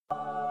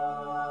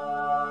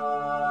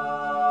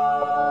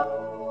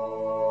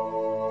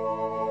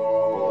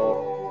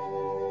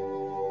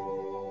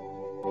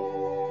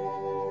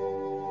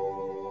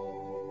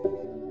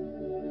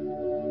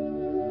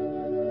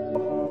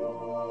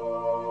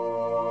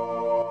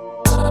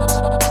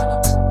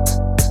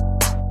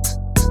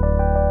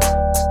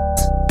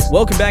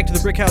Welcome back to the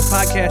Brick House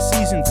Podcast,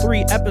 Season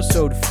 3,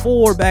 Episode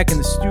 4. Back in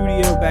the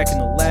studio, back in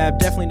the lab.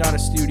 Definitely not a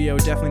studio,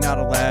 definitely not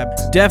a lab.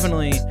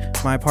 Definitely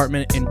my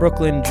apartment in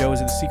Brooklyn. Joe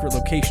is at the secret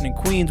location in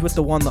Queens with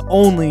the one, the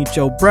only,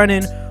 Joe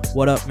Brennan.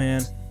 What up,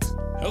 man?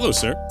 Hello,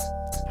 sir.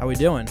 How we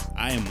doing?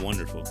 I am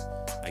wonderful.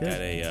 I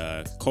got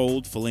a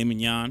cold filet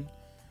mignon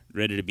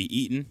ready to be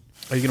eaten.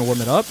 Are you going to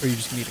warm it up, or are you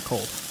just going to eat it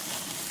cold?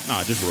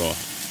 Nah, just raw.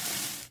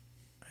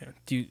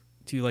 Do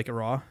you like it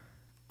raw?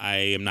 I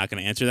am not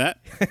going to answer that.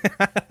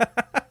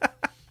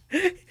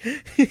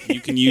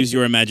 You can use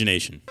your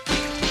imagination.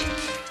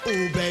 Oh,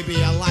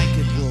 baby, I like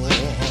it raw.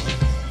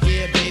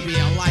 Yeah, baby,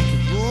 I like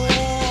it raw.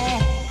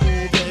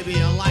 Oh,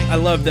 baby, I like it. I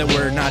love that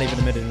we're not even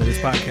a minute into this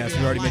podcast.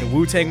 We already made a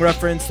Wu-Tang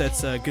reference.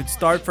 That's a good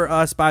start for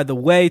us. By the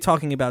way,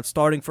 talking about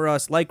starting for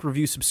us, like,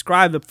 review,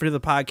 subscribe to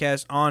the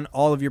podcast on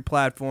all of your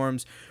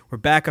platforms. We're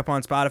back up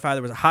on Spotify.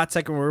 There was a hot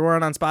second where we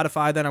weren't on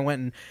Spotify. Then I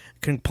went and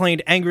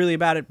complained angrily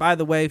about it. By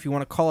the way, if you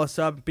want to call us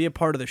up, be a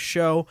part of the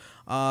show,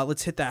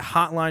 let's hit that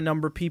hotline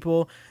number,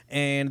 people.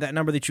 And that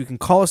number that you can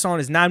call us on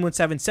is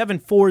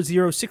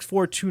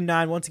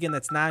 917-740-6429. Once again,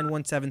 that's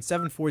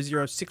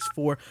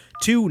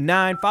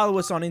 917-740-6429. Follow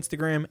us on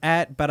Instagram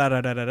at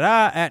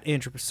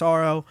Andrew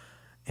Pissarro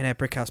and at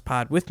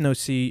Brickhousepod with no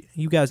C.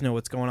 You guys know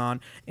what's going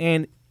on.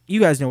 And you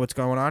guys know what's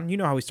going on. You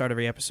know how we start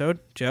every episode.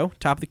 Joe,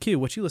 top of the queue.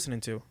 What you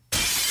listening to?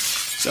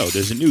 So,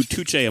 there's a new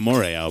Touche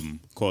Amore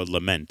album called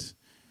Lament.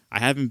 I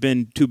haven't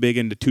been too big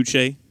into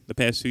Touche the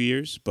past few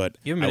years, but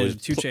You haven't been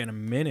into Touche in a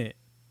minute.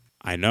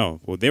 I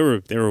know. Well, they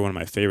were one of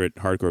my favorite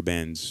hardcore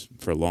bands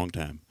for a long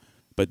time.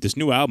 But this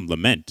new album,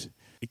 Lament,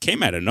 it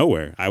came out of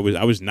nowhere. I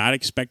was not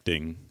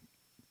expecting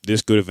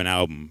this good of an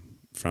album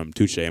from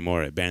Touche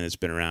Amore, a band that's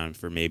been around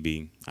for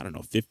maybe,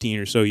 15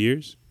 or so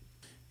years.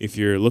 If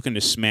you're looking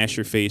to smash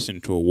your face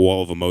into a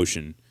wall of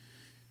emotion,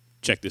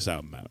 check this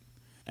album out.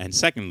 And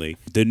secondly,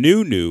 the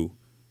new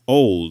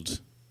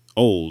old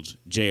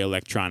J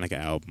Electronica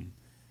album,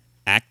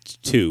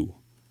 Act 2.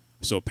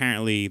 So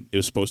apparently it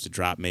was supposed to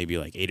drop maybe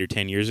like 8 or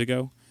 10 years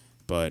ago,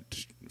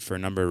 but for a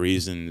number of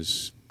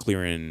reasons,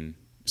 clearing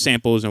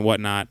samples and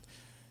whatnot,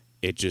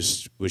 it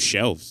just was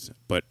shelved.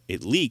 But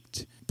it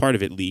leaked. Part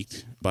of it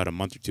leaked about a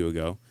month or two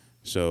ago.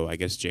 So I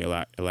guess J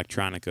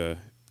Electronica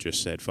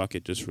just said, fuck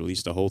it, just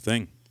release the whole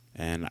thing.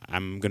 And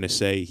I'm going to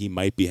say he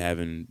might be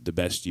having the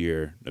best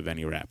year of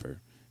any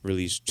rapper.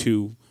 Released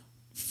 2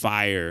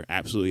 fire,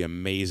 absolutely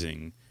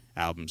amazing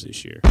albums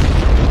this year.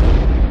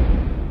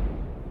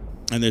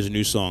 And there's a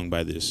new song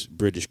by this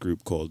British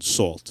group called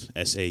Salt,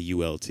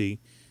 S-A-U-L-T.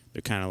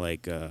 They're kind of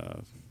like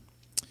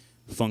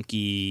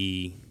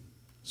funky,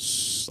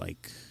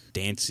 like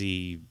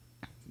dancey,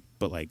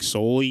 but like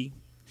soul-y.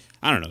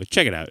 I don't know.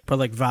 Check it out. But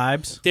like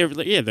vibes? They're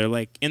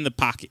like in the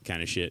pocket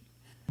kind of shit.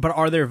 But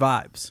are there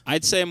vibes?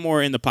 I'd say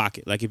more in the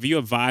pocket. Like if you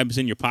have vibes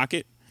in your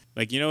pocket,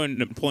 like you know in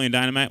Napoleon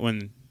Dynamite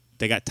when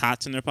they got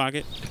tots in their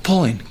pocket?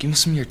 Napoleon, give me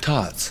some of your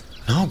tots.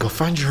 No, go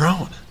find your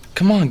own.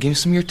 Come on, give me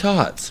some of your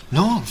tots.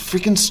 No, I'm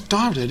freaking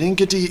starved. I didn't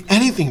get to eat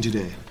anything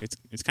today.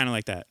 It's kind of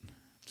like that.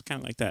 It's kind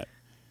of like that.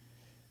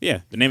 Yeah,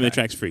 the name of the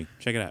track's free.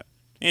 Check it out.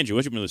 Andrew,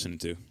 what you been listening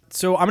to?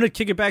 So I'm going to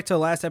kick it back to the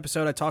last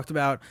episode. I talked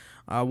about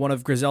one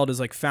of Griselda's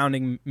like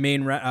founding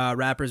main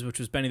rappers, which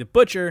was Benny the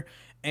Butcher.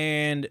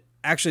 And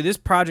actually, this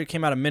project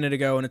came out a minute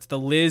ago, and it's The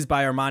Liz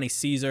by Armani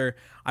Caesar.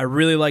 I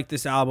really like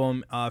this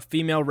album.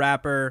 Female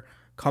rapper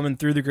coming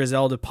through the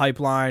Griselda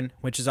pipeline,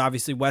 which is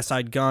obviously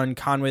Westside Gunn,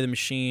 Conway the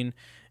Machine,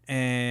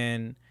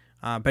 and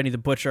Benny the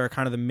Butcher are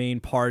kind of the main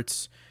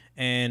parts.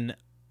 And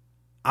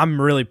I'm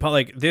really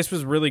like, this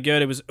was really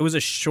good. It was a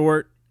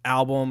short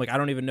album. Like I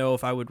don't even know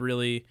if I would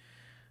really.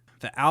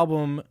 The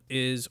album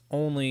is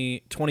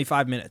only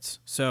 25 minutes,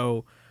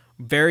 so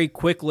very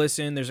quick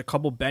listen. There's a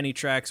couple Benny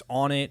tracks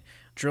on it.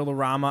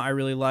 Drillorama I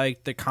really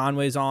liked. The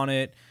Conway's on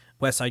it.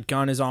 Westside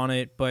Gunn is on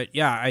it. But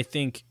yeah, I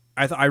think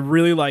I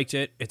really liked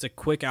it. It's a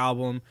quick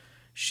album.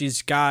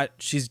 She's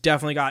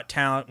definitely got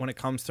talent when it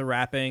comes to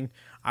rapping.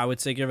 I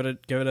would say give it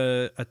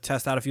a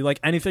test out if you like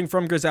anything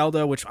from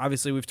Griselda, which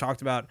obviously we've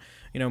talked about,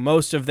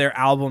 most of their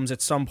albums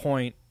at some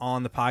point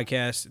on the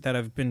podcast that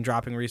have been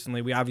dropping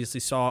recently. We obviously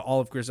saw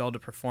all of Griselda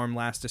perform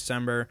last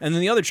December. And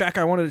then the other track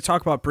I wanted to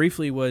talk about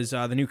briefly was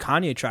the new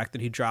Kanye track that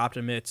he dropped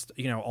amidst,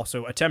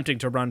 also attempting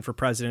to run for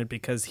president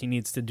because he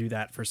needs to do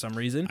that for some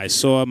reason. I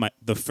saw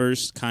the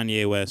first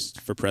Kanye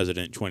West for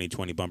President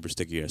 2020 bumper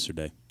sticker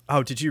yesterday.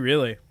 Oh, did you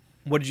really?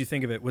 What did you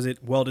think of it? Was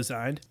it well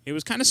designed? It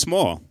was kind of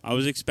small. I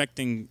was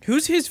expecting...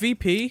 Who's his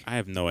VP? I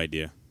have no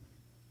idea.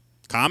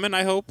 Common,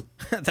 I hope?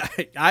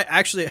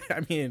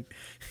 I mean...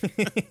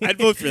 I'd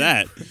vote for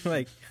that.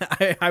 Like,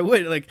 I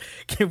would. Like,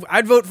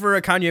 I'd vote for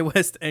a Kanye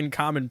West and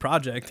Common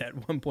project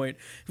at one point.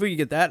 If we could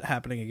get that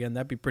happening again,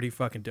 that'd be pretty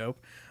fucking dope.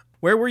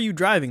 Where were you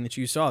driving that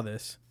you saw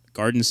this?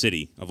 Garden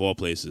City, of all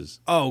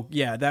places. Oh,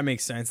 yeah, that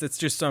makes sense. It's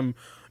just some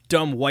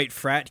dumb white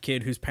frat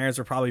kid whose parents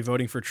are probably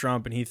voting for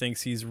Trump and he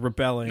thinks he's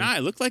rebelling. Nah, it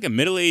looked like a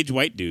middle-aged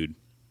white dude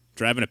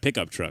driving a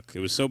pickup truck.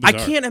 It was so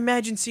bizarre. I can't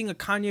imagine seeing a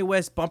Kanye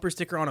West bumper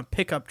sticker on a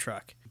pickup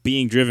truck.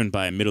 Being driven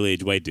by a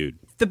middle-aged white dude.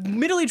 The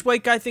middle-aged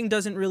white guy thing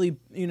doesn't really,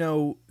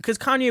 because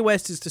Kanye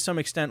West is to some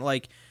extent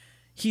like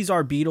he's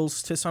our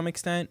Beatles to some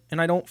extent,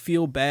 and I don't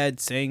feel bad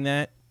saying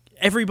that.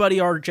 Everybody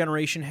our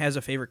generation has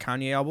a favorite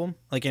Kanye album.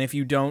 Like, and if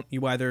you don't,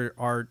 you either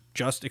are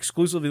just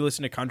exclusively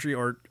listening to country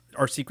or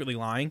are secretly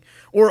lying,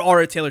 or are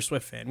a Taylor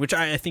Swift fan, which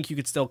I think you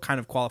could still kind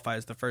of qualify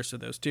as the first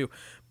of those two.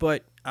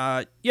 But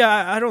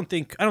yeah, I don't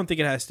think it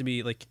has to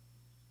be like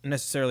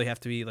necessarily have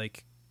to be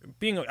like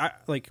being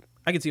like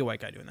I can see a white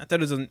guy doing that. That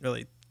doesn't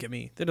get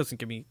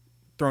me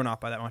thrown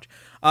off by that much.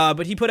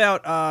 But he put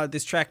out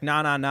this track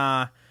Na Na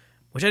Na,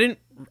 which I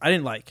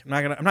didn't like. I'm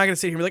not gonna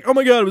sit here and be like, oh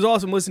my god, it was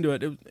awesome. Listen to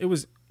it. It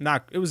was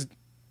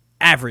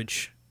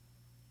average,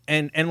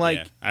 and like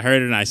Yeah, I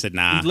heard it and I said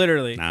nah.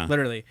 Literally.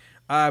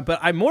 But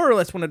I more or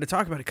less wanted to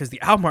talk about it because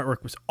the album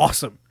artwork was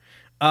awesome.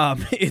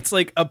 It's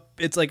like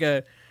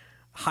a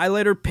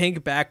highlighter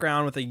pink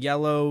background with a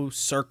yellow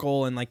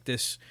circle and like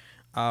this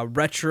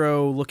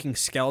retro looking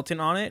skeleton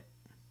on it.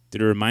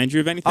 Did it remind you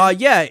of anything?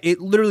 Yeah,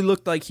 it literally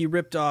looked like he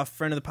ripped off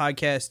friend of the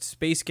podcast,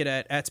 Space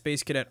Cadet at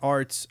Space Cadet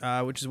Arts,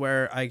 which is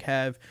where I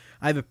have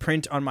a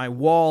print on my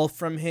wall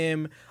from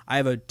him. I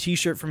have a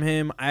T-shirt from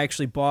him. I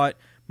actually bought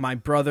my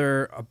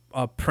brother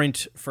a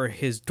print for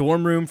his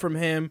dorm room from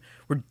him.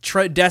 We're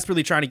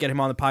desperately trying to get him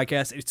on the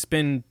podcast. It's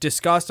been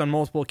discussed on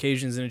multiple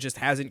occasions and it just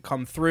hasn't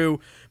come through.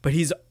 But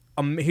he's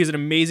an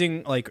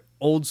amazing like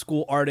old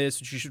school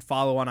artist, which you should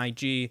follow on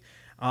IG.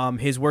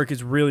 His work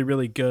is really,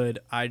 really good.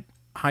 I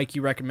highly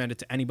recommend it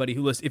to anybody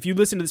who listens. If you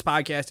listen to this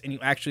podcast and you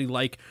actually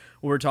like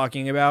what we're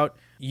talking about,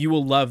 you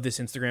will love this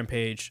Instagram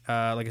page.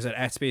 Like I said,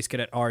 at Space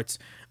Cadet Arts.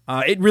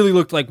 It really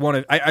looked like one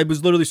of. I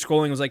was literally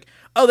scrolling. I was like,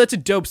 oh, that's a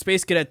dope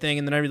Space Cadet thing,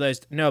 and then I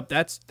realized, nope,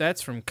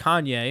 that's from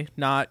Kanye.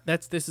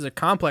 This is a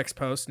Complex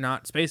post,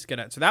 not Space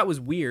Cadet. So that was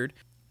weird.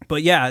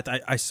 But yeah,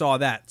 I saw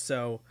that.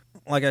 So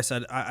like I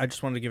said, I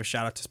just wanted to give a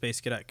shout out to Space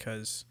Cadet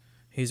because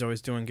he's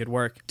always doing good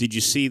work. Did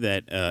you see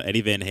that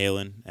Eddie Van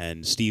Halen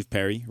and Steve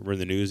Perry were in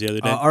the news the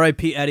other day?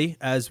 R.I.P. Eddie,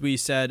 as we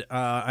said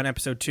on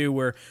episode 2,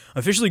 we're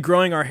officially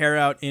growing our hair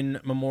out in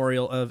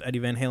memorial of Eddie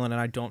Van Halen, and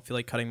I don't feel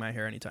like cutting my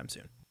hair anytime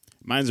soon.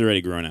 Mine's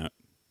already grown out.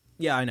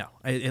 Yeah, I know.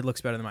 It looks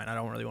better than mine. I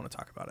don't really want to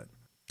talk about it.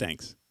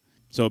 Thanks.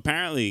 So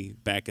apparently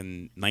back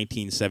in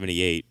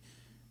 1978,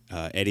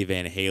 Eddie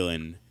Van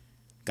Halen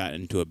got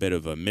into a bit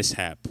of a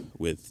mishap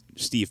with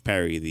Steve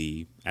Perry,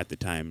 the, at the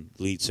time,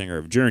 lead singer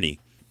of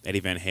Journey. Eddie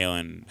Van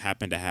Halen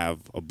happened to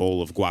have a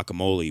bowl of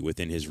guacamole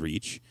within his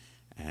reach,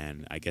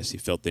 and I guess he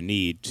felt the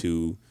need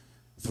to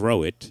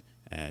throw it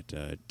at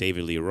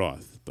David Lee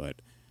Roth.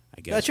 But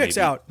I guess that checks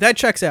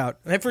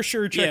out. That for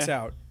sure checks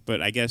out. But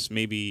I guess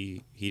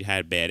maybe he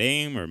had bad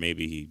aim, or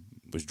maybe he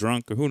was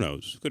drunk, or who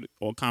knows?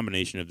 All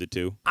combination of the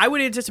two. I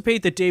would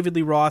anticipate that David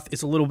Lee Roth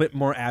is a little bit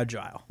more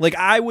agile. Like,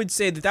 I would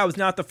say that was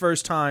not the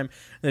first time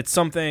that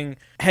something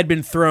had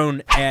been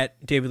thrown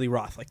at David Lee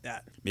Roth like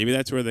that. Maybe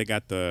that's where they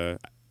got the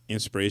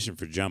inspiration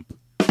for Jump.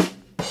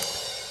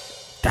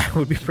 That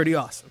would be pretty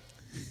awesome.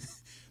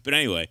 But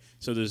anyway,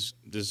 so there's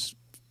this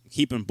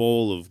heaping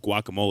bowl of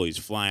guacamoles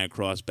flying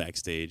across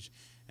backstage.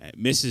 It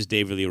misses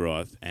David Lee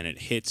Roth, and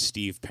it hits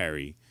Steve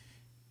Perry,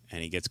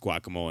 and he gets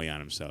guacamole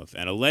on himself.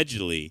 And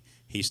allegedly,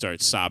 he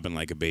starts sobbing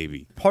like a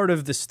baby. Part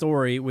of the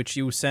story, which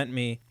you sent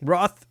me,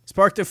 Roth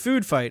sparked a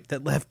food fight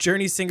that left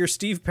Journey singer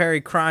Steve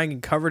Perry crying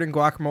and covered in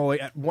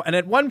guacamole. And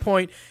at one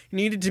point, he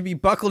needed to be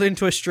buckled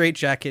into a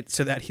straitjacket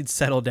so that he'd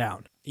settle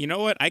down. You know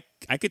what? I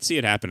could see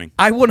it happening.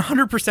 I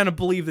 100%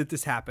 believe that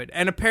this happened.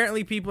 And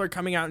apparently people are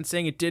coming out and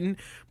saying it didn't.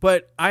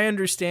 But I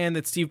understand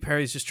that Steve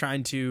Perry's just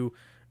trying to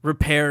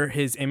repair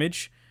his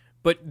image.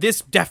 But this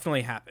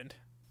definitely happened.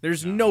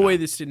 There's no way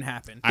this didn't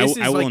happen.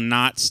 I will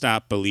not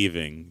stop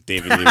believing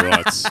David Lee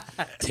Roth's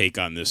take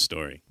on this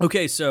story.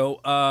 Okay,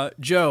 so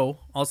Joe,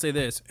 I'll say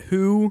this: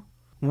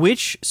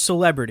 which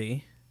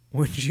celebrity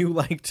would you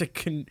like to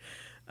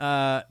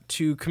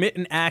commit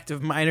an act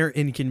of minor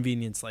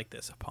inconvenience like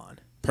this upon?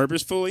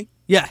 Purposefully?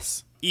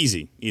 Yes.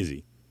 Easy.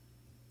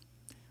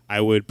 I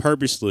would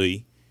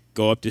purposely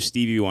go up to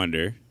Stevie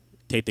Wonder,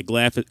 take the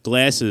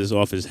glasses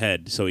off his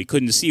head so he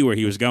couldn't see where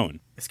he was going.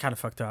 It's kind of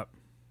fucked up.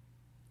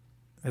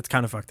 That's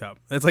not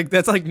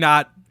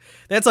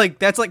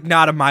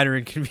a minor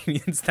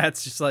inconvenience.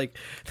 That's just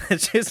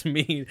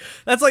mean.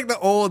 That's the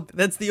old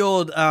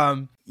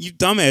You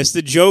dumbass,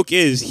 the joke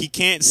is he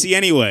can't see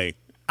anyway.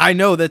 I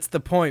know that's the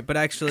point, but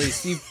actually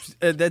Steve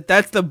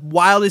that's the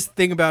wildest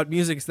thing about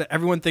music is that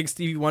everyone thinks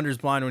Stevie Wonder's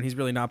blind when he's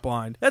really not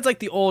blind. That's like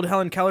the old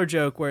Helen Keller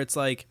joke where it's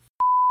like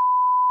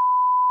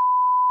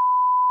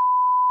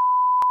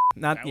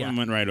That one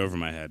went right over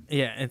my head.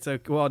 Yeah, it's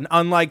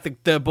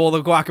unlike the bowl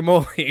of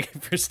guacamole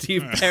for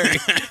Steve Perry.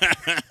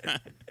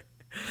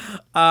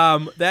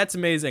 That's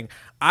amazing.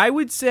 I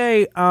would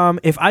say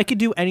if I could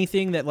do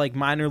anything that like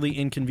minorly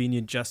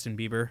inconvenient Justin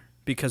Bieber,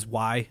 because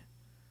why?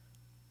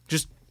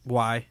 Just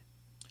why?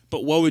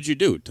 But what would you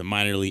do to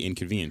minorly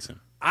inconvenience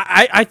him?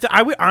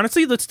 I would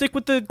honestly, let's stick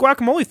with the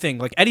guacamole thing.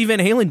 Like Eddie Van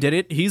Halen did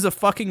it. He's a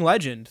fucking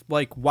legend.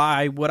 Like,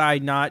 why would I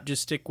not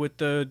just stick with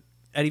the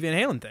Eddie Van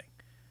Halen thing?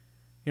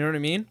 You know what I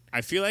mean?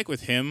 I feel like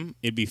with him,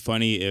 it'd be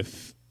funny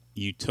if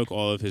you took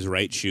all of his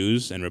right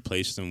shoes and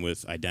replaced them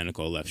with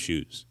identical left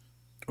shoes.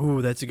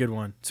 Ooh, that's a good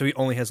one. So he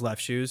only has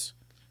left shoes?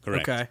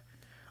 Correct. Okay.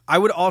 I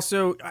would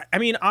also, I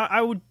mean,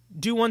 I would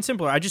do one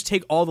simpler. I just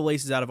take all the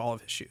laces out of all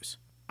of his shoes.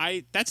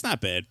 That's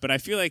not bad, but I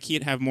feel like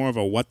he'd have more of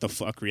a what the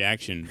fuck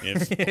reaction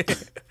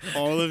if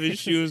all of his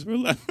shoes were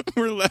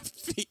left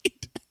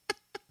feet.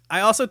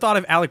 I also thought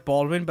of Alec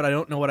Baldwin, but I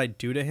don't know what I'd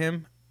do to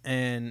him,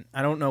 and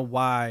I don't know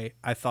why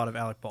I thought of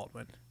Alec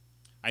Baldwin.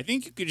 I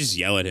think you could just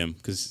yell at him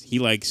because he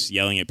likes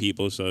yelling at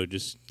people, so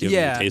just give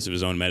him a taste of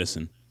his own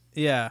medicine.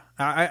 Yeah,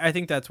 I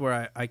think that's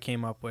where I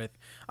came up with.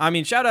 I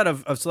mean, shout out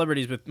of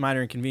celebrities with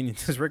minor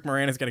inconveniences. Rick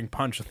Moranis getting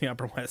punched on the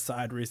Upper West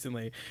Side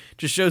recently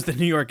just shows that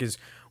New York is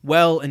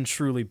well and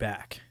truly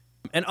back.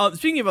 And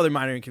speaking of other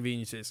minor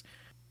inconveniences,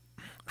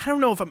 I don't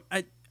know if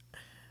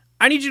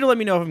I need you to let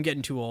me know if I'm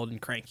getting too old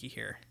and cranky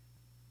here.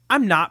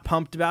 I'm not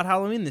pumped about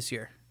Halloween this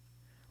year.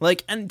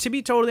 Like, and to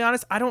be totally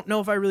honest, I don't know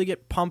if I really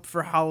get pumped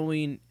for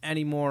Halloween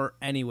anymore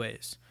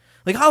anyways.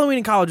 Like, Halloween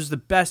in college was the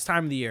best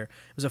time of the year.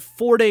 It was a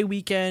 4-day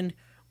weekend.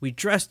 We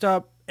dressed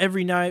up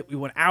every night. We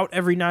went out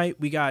every night.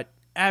 We got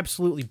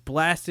absolutely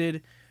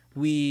blasted.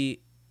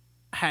 We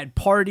had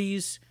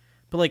parties.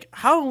 But, like,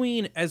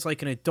 Halloween as,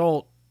 like, an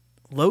adult,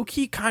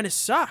 low-key kind of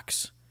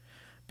sucks.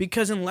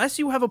 Because unless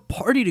you have a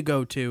party to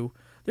go to,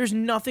 there's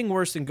nothing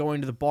worse than going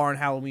to the bar on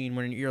Halloween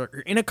when you're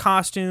in a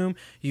costume.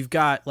 You've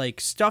got,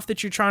 like, stuff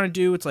that you're trying to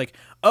do. It's like,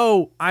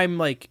 oh, I'm,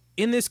 like,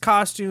 in this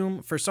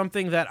costume for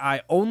something that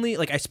I only,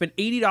 like, I spent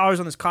 $80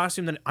 on this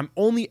costume that I'm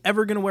only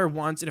ever going to wear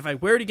once. And if I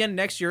wear it again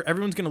next year,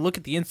 everyone's going to look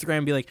at the Instagram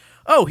and be like,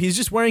 oh, he's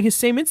just wearing his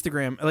same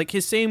Instagram, like,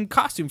 his same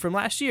costume from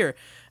last year.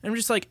 And I'm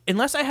just like,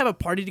 unless I have a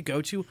party to go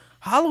to,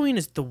 Halloween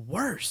is the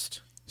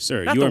worst.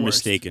 Sir, Not you the are worst.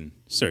 mistaken.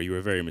 Sir, you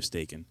are very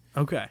mistaken.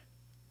 Okay.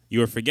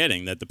 You are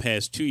forgetting that the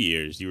past 2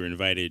 years you were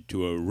invited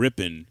to a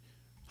ripping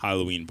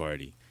Halloween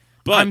party.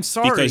 But I'm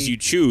sorry. because you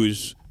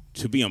choose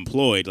to be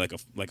employed like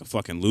a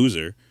fucking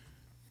loser,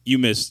 you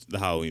missed the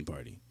Halloween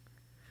party.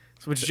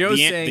 So what Joe's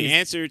saying the is,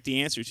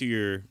 answer to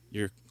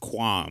your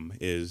qualm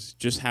is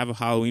just have a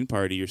Halloween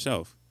party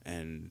yourself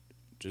and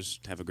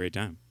just have a great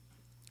time.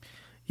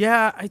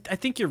 yeah, I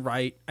think you're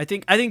right. I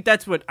think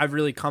that's what I've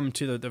really come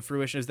to the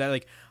fruition is that,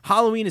 like,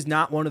 Halloween is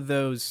not one of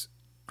those.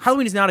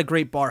 Halloween is not a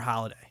great bar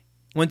holiday.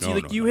 Once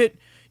you hit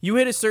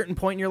a certain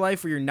point in your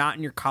life where you're not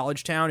in your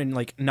college town and,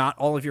 like, not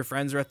all of your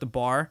friends are at the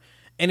bar,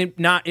 and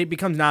it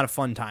becomes not a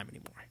fun time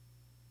anymore.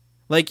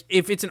 Like,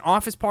 if it's an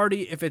office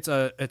party, if it's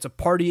a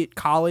party at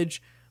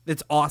college,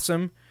 that's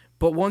awesome.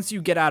 But once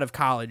you get out of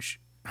college,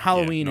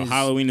 Halloween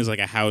is like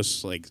a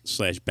house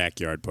 /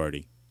 backyard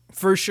party.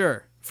 For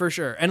sure.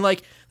 And,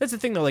 like, that's the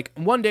thing, though. Like,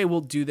 one day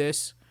we'll do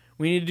this.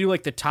 We need to do,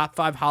 like, the top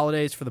 5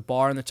 holidays for the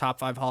bar and the top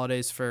 5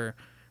 holidays for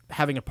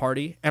having a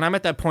party. And I'm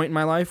at that point in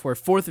my life where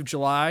 4th of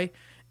July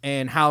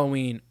and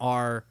Halloween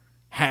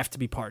have to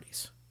be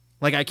parties.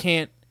 Like, I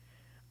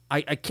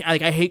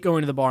hate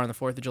going to the bar on the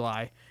 4th of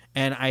July,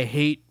 and I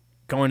hate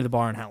going to the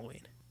bar on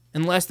Halloween.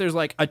 Unless there's,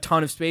 like, a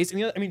ton of space.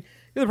 And the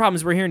other problem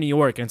is we're here in New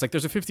York, and it's like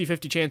there's a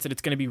 50-50 chance that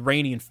it's going to be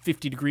rainy and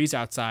 50 degrees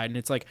outside. And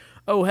it's like,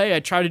 oh, hey, I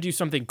tried to do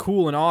something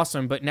cool and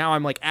awesome, but now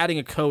I'm, like, adding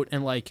a coat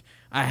and, like,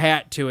 a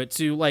hat to it.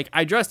 So, like,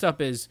 I dressed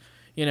up as,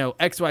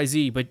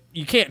 XYZ, but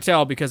you can't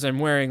tell because I'm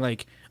wearing,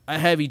 like, a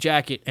heavy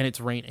jacket and it's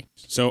raining.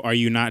 So are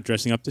you not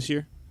dressing up this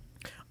year?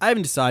 I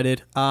haven't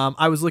decided.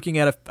 I was looking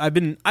at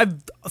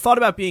I've thought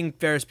about being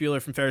Ferris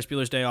Bueller from Ferris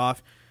Bueller's Day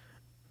Off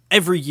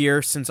every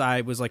year since I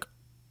was, like,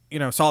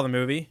 saw the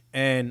movie,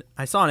 and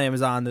I saw on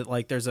Amazon that,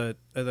 like, there's a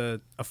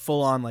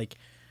full on, like,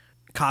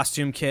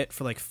 costume kit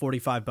for, like,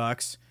 $45.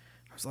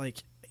 I was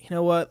like, you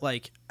know what?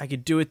 Like, I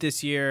could do it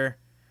this year.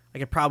 I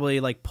could probably,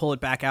 like, pull it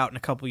back out in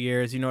a couple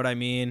years. You know what I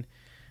mean?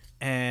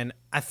 And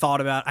I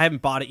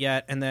haven't bought it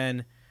yet. And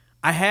then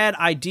I had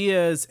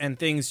ideas and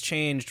things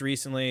changed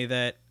recently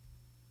that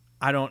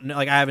I don't know.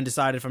 Like, I haven't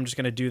decided if I'm just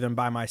going to do them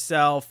by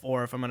myself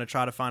or if I'm going to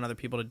try to find other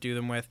people to do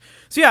them with.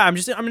 So yeah, I'm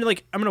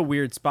in a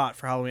weird spot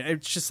for Halloween.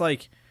 It's just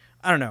like,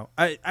 I don't know.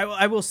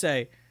 I will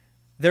say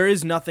there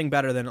is nothing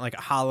better than, like,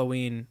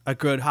 a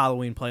good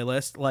Halloween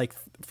playlist, like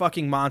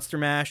fucking Monster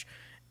Mash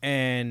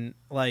and,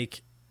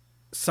 like,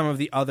 some of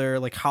the other,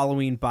 like,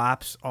 Halloween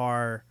bops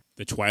are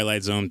The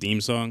Twilight Zone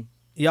theme song?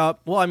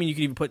 Yup. Well, I mean, you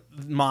could even put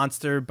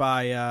Monster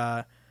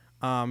by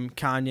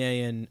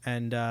Kanye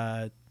and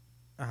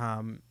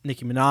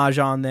Nicki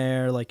Minaj on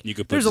there. Like, You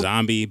could put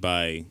Zombie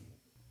by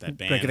that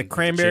band. Like the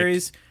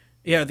Cranberries.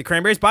 Yeah, the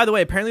Cranberries. By the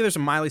way, apparently there's a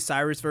Miley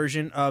Cyrus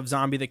version of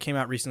Zombie that came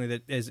out recently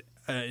that is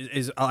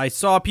I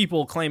saw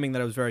people claiming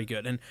that it was very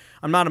good. And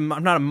I'm not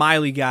a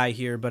Miley guy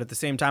here, but at the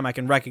same time I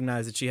can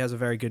recognize that she has a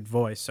very good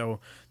voice. So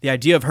the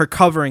idea of her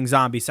covering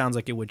Zombie sounds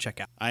like it would check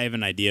out. I have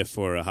an idea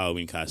for a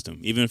Halloween costume,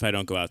 even if I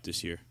don't go out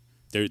this year.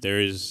 There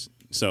is.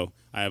 So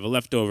I have a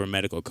leftover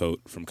medical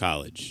coat from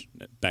college,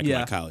 back in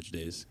my college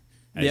days,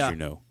 as you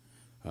know.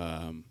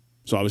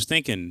 So I was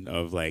thinking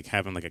of, like,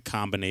 having, like, a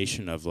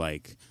combination of,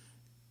 like,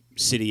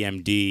 City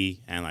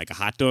MD and, like, a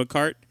hot dog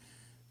cart.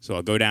 So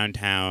I'll go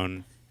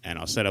downtown and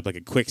I'll set up, like,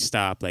 a quick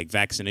stop, like,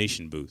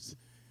 vaccination booth.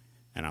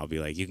 And I'll be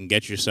like, you can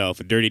get yourself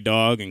a dirty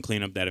dog and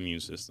clean up that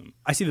immune system.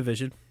 I see the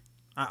vision.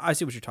 I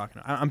see what you're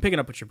talking about. I'm picking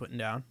up what you're putting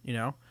down,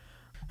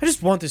 I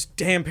just want this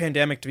damn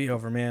pandemic to be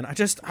over, man. I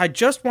just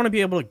want to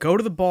be able to go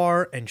to the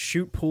bar and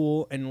shoot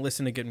pool and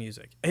listen to good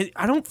music.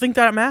 I don't think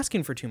that I'm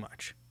asking for too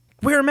much.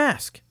 Wear a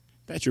mask.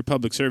 That's your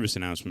public service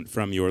announcement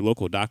from your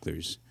local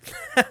doctors.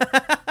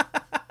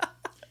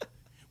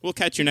 We'll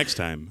catch you next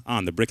time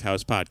on the Brick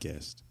House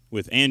Podcast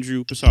with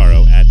Andrew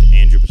Pissarro at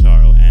Andrew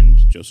Pissarro and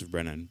Joseph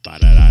Brennan.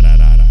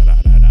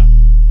 Ba-da-da-da-da-da-da-da.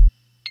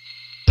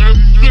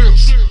 And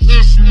this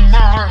is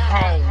my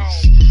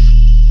house.